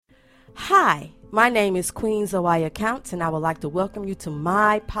Hi, my name is Queen Zawaya Counts, and I would like to welcome you to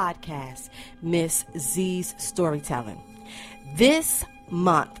my podcast, Miss Z's Storytelling. This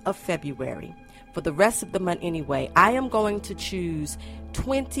month of February, for the rest of the month anyway, I am going to choose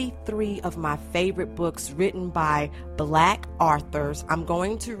 23 of my favorite books written by Black authors. I'm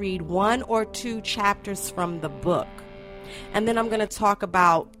going to read 1 or 2 chapters from the book, and then I'm going to talk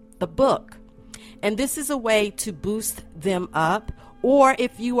about the book. And this is a way to boost them up. Or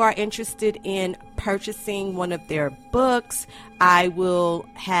if you are interested in purchasing one of their books, I will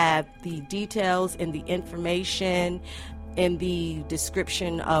have the details and the information in the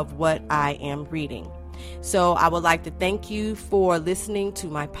description of what I am reading. So I would like to thank you for listening to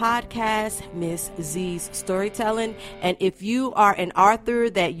my podcast, Miss Z's Storytelling. And if you are an author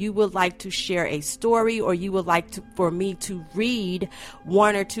that you would like to share a story, or you would like for me to read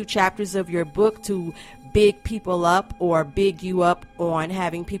 1 or 2 chapters of your book to big people up or big you up on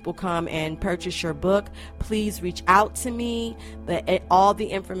having people come and purchase your book, please reach out to me. All the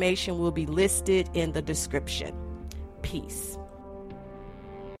information will be listed in the description. Peace.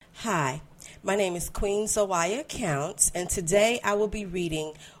 Hi, my name is Queen Zawaya Counts, and today I will be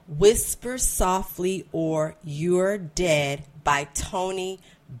reading Whisper Softly or You're Dead by Toni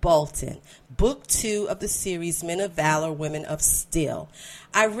Bolton, Book 2 of the series Men of Valor, Women of Steel.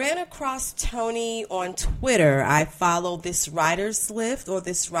 I ran across Toni on Twitter. I follow this writer's lift or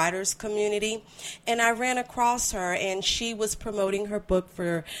this writer's community, and I ran across her, and she was promoting her book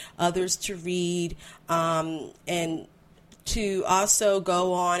for others to read, and to also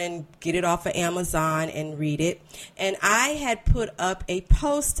go on and get it off of Amazon and read it. And I had put up a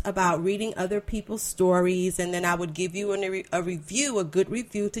post about reading other people's stories, and then I would give you a review, a good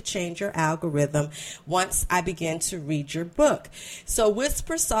review to change your algorithm once I begin to read your book. So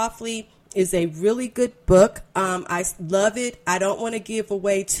Whisper Softly is a really good book. I love it. I don't want to give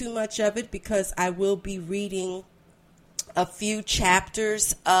away too much of it because I will be reading a few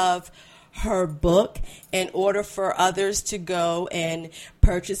chapters of her book in order for others to go and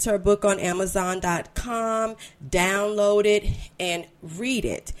purchase her book on Amazon.com, download it, and read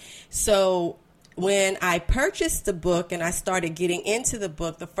it. So when I purchased the book and I started getting into the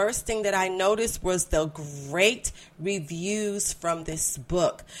book, the first thing that I noticed was the great reviews from this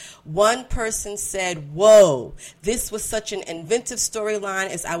book. One person said, "Whoa, this was such an inventive storyline."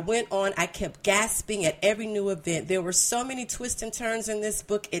 As I went on, I kept gasping at every new event. There were so many twists and turns in this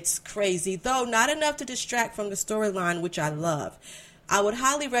book. It's crazy, though not enough to distract from the storyline, which I love. I would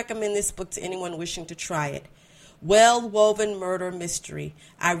highly recommend this book to anyone wishing to try it. Well-woven murder mystery.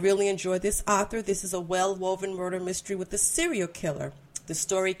 I really enjoyed this author. This is a well-woven murder mystery with a serial killer. The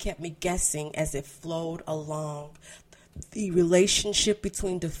story kept me guessing as it flowed along. The relationship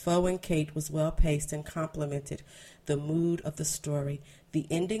between Defoe and Kate was well-paced and complemented the mood of the story. The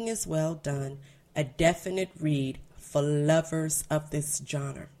ending is well done. A definite read for lovers of this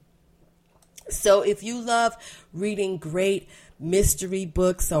genre. So if you love reading great mystery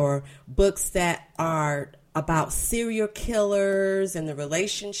books or books that are about serial killers and the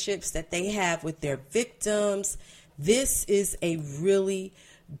relationships that they have with their victims, this is a really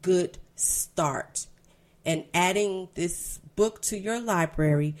good start. And adding this book to your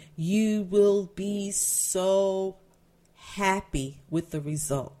library, you will be so happy with the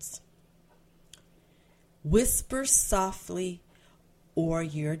results. Whisper Softly or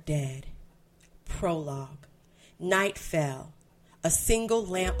You're Dead. Prologue. Night fell. A single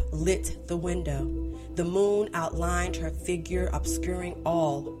lamp lit the window. The moon outlined her figure, obscuring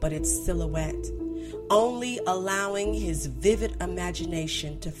all but its silhouette, only allowing his vivid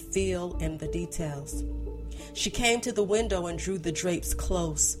imagination to fill in the details. She came to the window and drew the drapes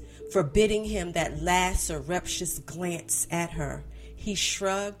close, forbidding him that last surreptitious glance at her. He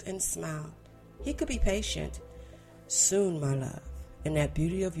shrugged and smiled. He could be patient. "Soon, my love, and that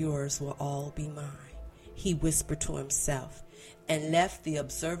beauty of yours will all be mine," he whispered to himself, and left the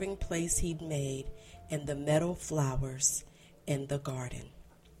observing place he'd made and the meadow flowers in the garden.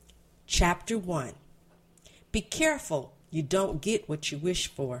 Chapter 1. Be careful you don't get what you wish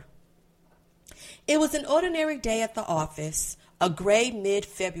for. It was an ordinary day at the office, a gray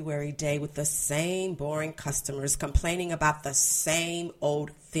mid-February day with the same boring customers complaining about the same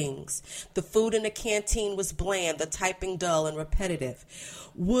old things. The food in the canteen was bland, the typing dull and repetitive.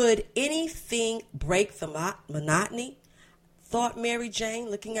 Would anything break the monotony? Thought Mary Jane,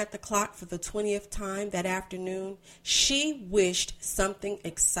 looking at the clock for the 20th time that afternoon. She wished something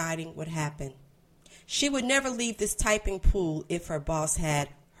exciting would happen. She would never leave this typing pool if her boss had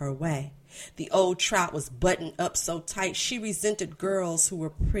her way. The old trout was buttoned up so tight she resented girls who were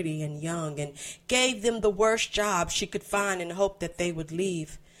pretty and young and gave them the worst job she could find in hope that they would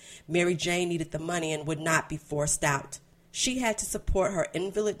leave. Mary Jane needed the money and would not be forced out. She had to support her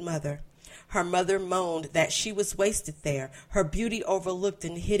invalid mother. Her mother moaned that she was wasted there, her beauty overlooked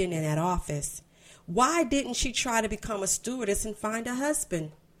and hidden in that office. Why didn't she try to become a stewardess and find a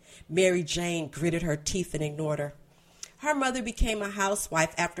husband? Mary Jane gritted her teeth and ignored her. Her mother became a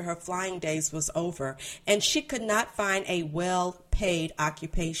housewife after her flying days was over, and she could not find a well-paid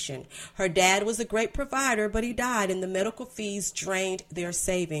occupation. Her dad was a great provider, but he died, and the medical fees drained their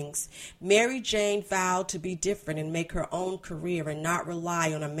savings. Mary Jane vowed to be different and make her own career and not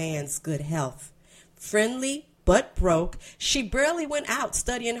rely on a man's good health. Friendly but broke, she barely went out,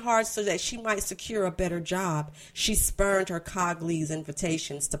 studying hard so that she might secure a better job. She spurned her colleagues'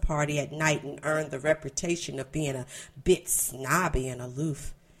 invitations to party at night and earned the reputation of being a bit snobby and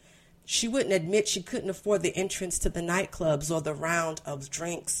aloof. She wouldn't admit she couldn't afford the entrance to the nightclubs or the round of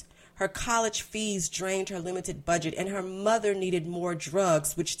drinks. Her college fees drained her limited budget, and her mother needed more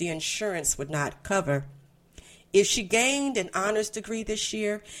drugs, which the insurance would not cover. If she gained an honors degree this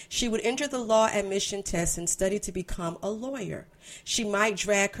year, she would enter the law admission test and study to become a lawyer. She might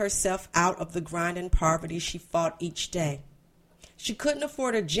drag herself out of the grind and poverty she fought each day. She couldn't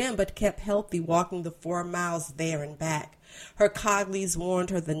afford a gym but kept healthy, walking the 4 miles there and back. Her colleagues warned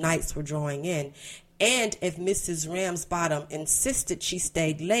her the nights were drawing in, and if Mrs. Ramsbottom insisted she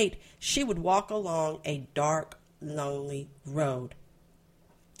stayed late, she would walk along a dark, lonely road.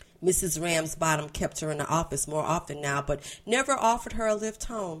 Mrs. Ramsbottom kept her in the office more often now, but never offered her a lift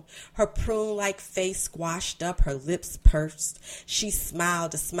home. Her prune-like face squashed up, her lips pursed. She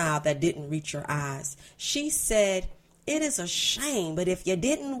smiled a smile that didn't reach her eyes. She said, "It is a shame, but if you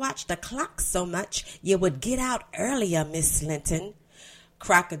didn't watch the clock so much, you would get out earlier, Miss Linton."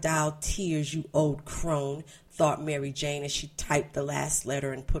 "Crocodile tears, you old crone," thought Mary Jane as she typed the last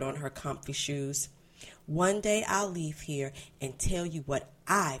letter and put on her comfy shoes. "One day I'll leave here and tell you what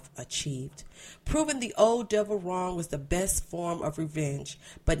I've achieved." Proving the old devil wrong was the best form of revenge,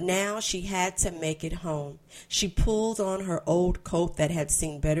 but now she had to make it home. She pulled on her old coat that had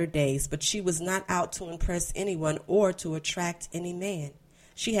seen better days, but she was not out to impress anyone or to attract any man.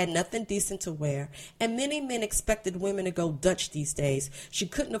 She had nothing decent to wear, and many men expected women to go Dutch these days. She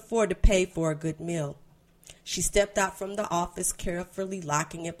couldn't afford to pay for a good meal. She stepped out from the office, carefully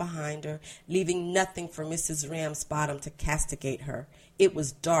locking it behind her, leaving nothing for Mrs. Ramsbottom to castigate her. It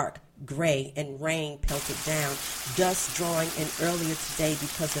was dark, gray, and rain pelted down, dust drawing in earlier today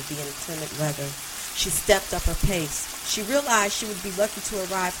because of the inclement weather. She stepped up her pace. She realized she would be lucky to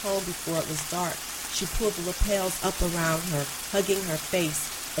arrive home before it was dark. She pulled the lapels up around her, hugging her face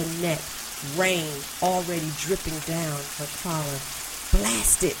and neck, rain already dripping down her collar.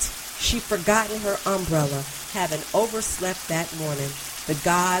 Blast it! She'd forgotten her umbrella, having overslept that morning. The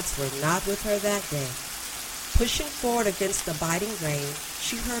gods were not with her that day. Pushing forward against the biting rain,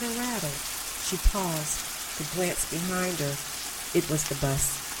 she heard a rattle. She paused to glance behind her. It was the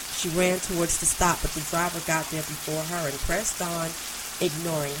bus. She ran towards the stop, but the driver got there before her and pressed on,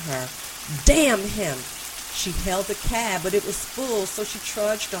 ignoring her. Damn him! She hailed the cab, but it was full, so she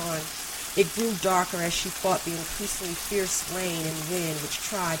trudged on. It grew darker as she fought the increasingly fierce rain and wind which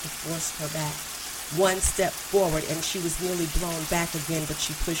tried to force her back. One step forward and she was nearly blown back again, but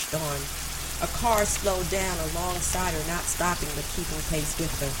she pushed on. A car slowed down alongside her, not stopping but keeping pace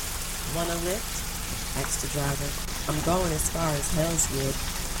with her. "Want a lift?" asked the driver. "I'm going as far as Hellswood."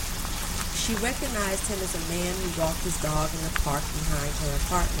 She recognized him as a man who walked his dog in the park behind her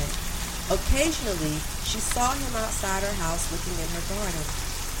apartment. Occasionally, she saw him outside her house looking in her garden.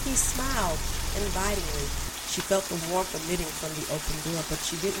 He smiled invitingly. She felt the warmth emitting from the open door, but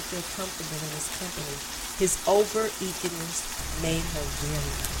she didn't feel comfortable in his company. His over-eagerness made her weary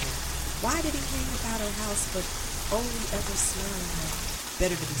of him. Why did he hang about her house but only ever smile at her?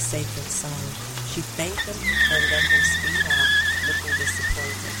 Better to be safe than sorry. She thanked him and let him speed off, looking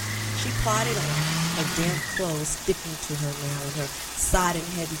disappointed. She plodded on, her damp clothes sticking to her now and her sodden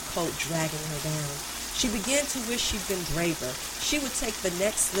heavy coat dragging her down. She began to wish she'd been braver. She would take the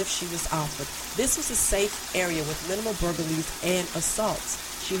next lift she was offered. This was a safe area with minimal burglaries and assaults.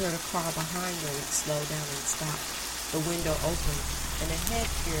 She heard a car behind her slow down and stop. The window opened, and a head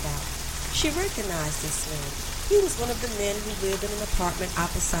peered out. She recognized this man. He was one of the men who lived in an apartment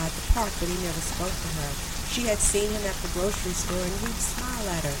opposite the park, but he never spoke to her. She had seen him at the grocery store, and he'd smile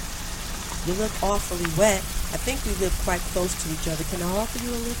at her. "You look awfully wet. I think we live quite close to each other. Can I offer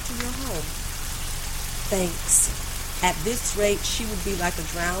you a lift to your home?" "Thanks." At this rate, she would be like a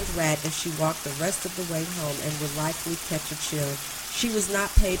drowned rat if she walked the rest of the way home and would likely catch a chill. She was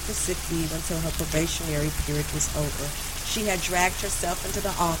not paid for sick leave until her probationary period was over. She had dragged herself into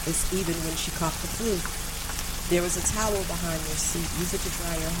the office even when she caught the flu. There was a towel behind your seat. Use it to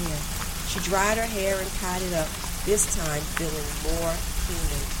dry your hair. She dried her hair and tied it up, this time feeling more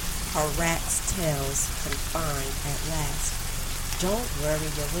human. Her rat's tails confined at last. Don't worry,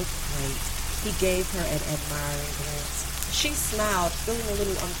 you look great. He gave her an admiring glance. She smiled, feeling a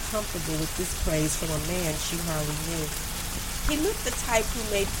little uncomfortable with this praise from a man she hardly knew. He looked the type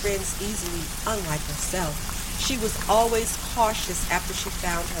who made friends easily, unlike herself. She was always cautious after she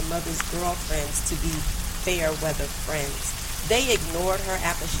found her mother's girlfriends to be fair-weather friends. They ignored her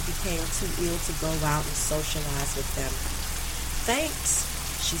after she became too ill to go out and socialize with them. Thanks,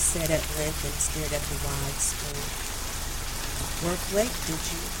 she said at length and stared at the wide screen. Work late, did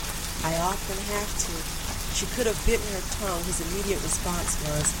you? I often have to. She could have bitten her tongue. His immediate response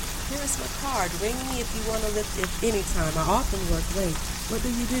was, here is my card. Ring me if you want to lift it any time. I often work late. What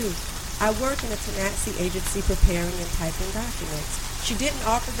do you do? I work in a Tanatsi agency preparing and typing documents. She didn't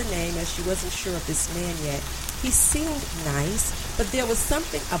offer the name as she wasn't sure of this man yet. He seemed nice, but there was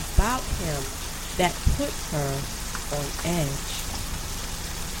something about him that put her on edge.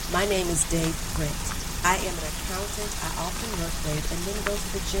 My name is Dave Britt. I am an accountant. I often work late and then go to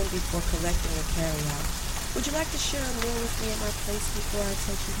the gym before collecting a carryout. Would you like to share a meal with me at my place before I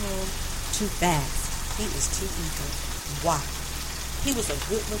take you home? Too fast. He was too eager. Why? He was a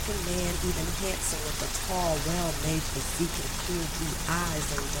good-looking man, even handsome, with a tall, well-made physique and clear blue eyes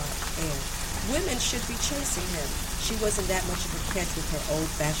and dark hair. Women should be chasing him. She wasn't that much of a catch with her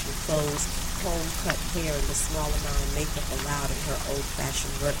old-fashioned clothes, comb-cut hair, and the small amount of makeup allowed in her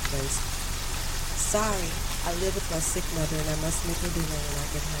old-fashioned workplace. Sorry, I live with my sick mother and I must make her dinner when I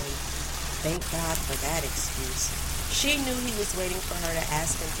get home. Thank God for that excuse. She knew he was waiting for her to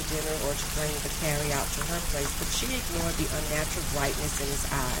ask him to dinner or to bring the carry-out to her place, but she ignored the unnatural brightness in his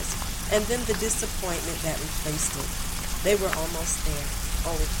eyes, and then the disappointment that replaced it. They were almost there.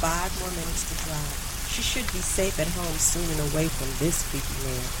 Only 5 more minutes to drive. She should be safe at home soon and away from this creepy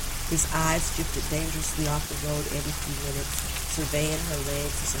man. His eyes drifted dangerously off the road every few minutes, surveying her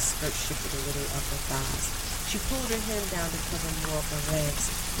legs as her skirt shifted a little up her thighs. She pulled her hem down to cover more of her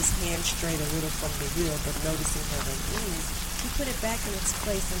legs. His hand strayed a little from the wheel, but noticing her unease, he put it back in its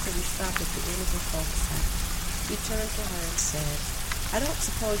place until he stopped at the end of the cul-de-sac. He turned to her and said, I don't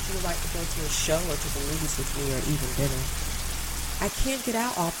suppose you would like to go to a show or to the movies with me or even dinner. I can't get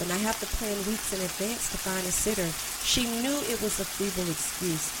out often. I have to plan weeks in advance to find a sitter. She knew it was a feeble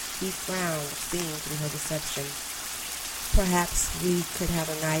excuse. He frowned, seeing through her deception. Perhaps we could have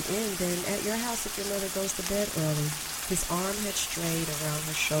a night in, then, at your house if your mother goes to bed early. His arm had strayed around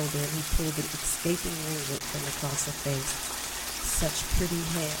her shoulder, and he pulled an escaping ringlet from across her face. Such pretty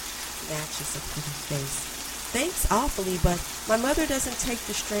hair matches a pretty face. Thanks awfully, but my mother doesn't take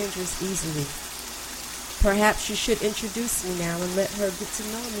to strangers easily. Perhaps you should introduce me now and let her get to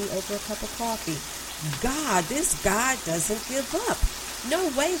know me over a cup of coffee. God, this guy doesn't give up. No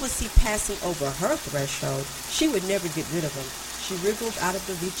way was he passing over her threshold. She would never get rid of him. She wriggled out of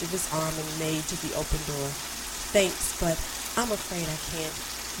the reach of his arm and made to the open door. Thanks, but I'm afraid I can't.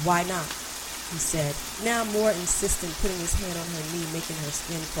 Why not? He said, now more insistent, putting his hand on her knee, making her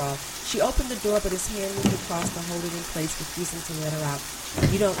skin crawl. She opened the door, but his hand moved across to hold it in place, refusing to let her out.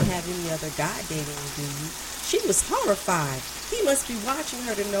 You don't have any other guy dating you, do you? She was horrified. He must be watching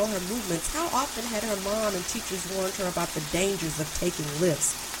her to know her movements. How often had her mom and teachers warned her about the dangers of taking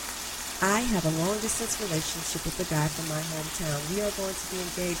lifts? I have a long-distance relationship with a guy from my hometown. We are going to be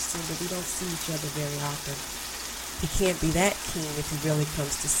engaged soon, but we don't see each other very often. He can't be that keen if he really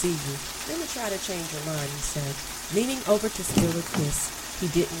comes to see you. Let me try to change your mind, he said, leaning over to steal a kiss. He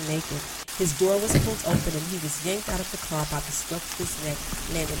didn't make it. His door was pulled open and he was yanked out of the car by the scruff of his neck,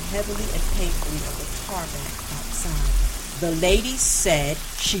 landing heavily and painfully on the tarmac outside. The lady said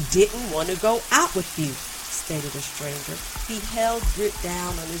she didn't want to go out with you, stated a stranger. He held Britt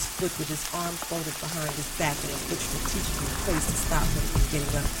down on his foot with his arm folded behind his back in a foot strategically placed to stop him from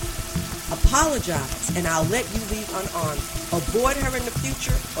getting up. Apologize, and I'll let you leave unarmed. Avoid her in the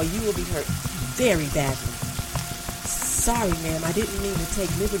future, or you will be hurt very badly. Sorry, ma'am, I didn't mean to take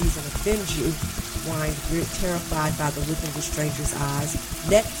liberties and offend you, whined Britt, terrified by the look in the stranger's eyes.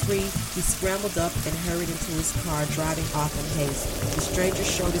 Net free, he scrambled up and hurried into his car, driving off in haste. The stranger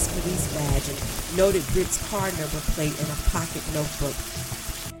showed his police badge and noted Britt's car number plate in a pocket notebook.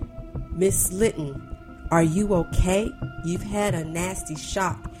 Miss Litton, are you okay? You've had a nasty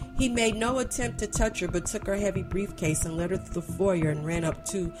shock. He made no attempt to touch her, but took her heavy briefcase and led her through the foyer and ran up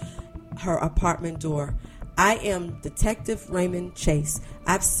to her apartment door. I am Detective Raymond Chase.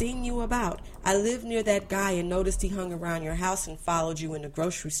 I've seen you about. I live near that guy and noticed he hung around your house and followed you in the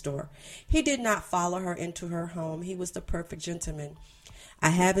grocery store. He did not follow her into her home. He was the perfect gentleman. I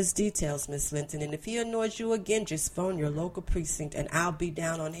have his details, Miss Linton, and if he annoys you again, just phone your local precinct and I'll be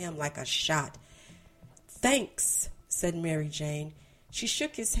down on him like a shot. Thanks, said Mary Jane. She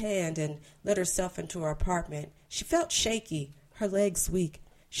shook his hand and let herself into her apartment. She felt shaky, her legs weak.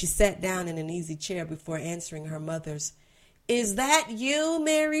 She sat down in an easy chair before answering her mother's. Is that you,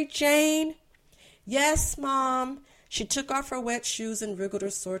 Mary Jane? Yes, Mom. She took off her wet shoes and wriggled her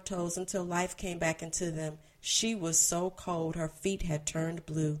sore toes until life came back into them. She was so cold her feet had turned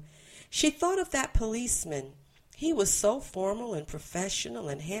blue. She thought of that policeman. He was so formal and professional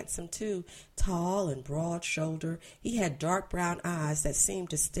and handsome, too, tall and broad-shouldered. He had dark brown eyes that seemed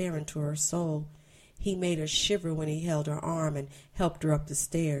to stare into her soul. He made her shiver when he held her arm and helped her up the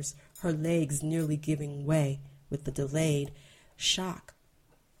stairs, her legs nearly giving way with the delayed shock.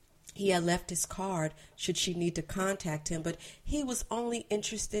 He had left his card should she need to contact him, but he was only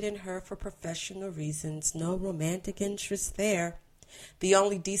interested in her for professional reasons, no romantic interest there. The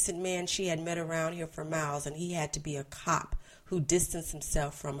only decent man she had met around here for miles, and he had to be a cop who distanced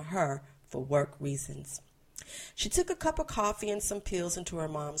himself from her for work reasons. She took a cup of coffee and some pills into her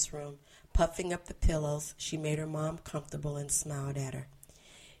mom's room. Puffing up the pillows, she made her mom comfortable and smiled at her.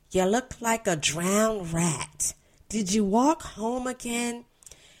 You look like a drowned rat. Did you walk home again?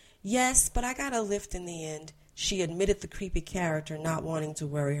 Yes, but I got a lift in the end. She admitted the creepy character, not wanting to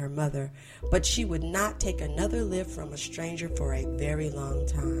worry her mother, but she would not take another lift from a stranger for a very long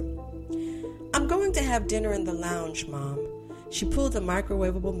time. I'm going to have dinner in the lounge, Mom. She pulled a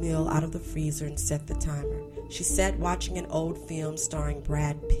microwavable meal out of the freezer and set the timer. She sat watching an old film starring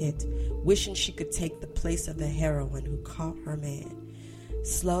Brad Pitt, wishing she could take the place of the heroine who caught her man.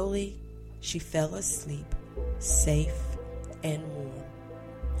 Slowly, she fell asleep, safe and warm.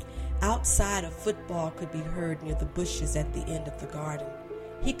 Outside, a football could be heard near the bushes at the end of the garden.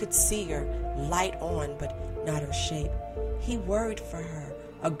 He could see her, light on, but not her shape. He worried for her.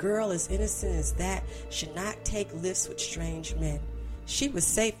 A girl as innocent as that should not take lifts with strange men. She was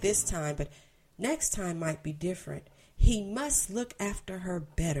safe this time, but next time might be different. He must look after her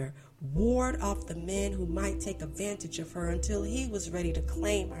better, ward off the men who might take advantage of her until he was ready to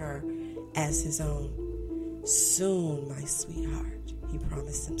claim her as his own. Soon, my sweetheart, he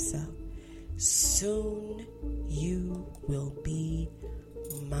promised himself. Soon you will be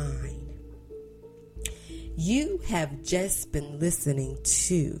mine. You have just been listening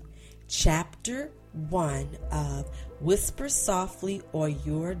to Chapter 1 of Whisper Softly or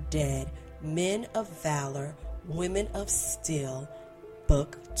You're Dead, Men of Valor, Women of Steel,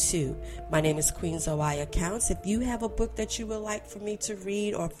 Book 2. My name is Queen Zoaya Counts. If you have a book that you would like for me to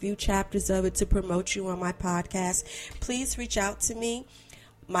read or a few chapters of it to promote you on my podcast, please reach out to me.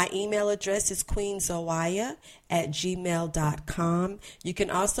 My email address is queenzoaya@gmail.com. You can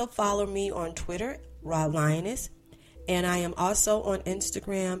also follow me on Twitter, Raw Lioness, and I am also on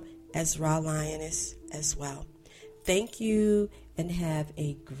Instagram as Raw Lioness as well. Thank you and have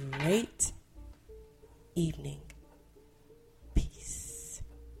a great evening.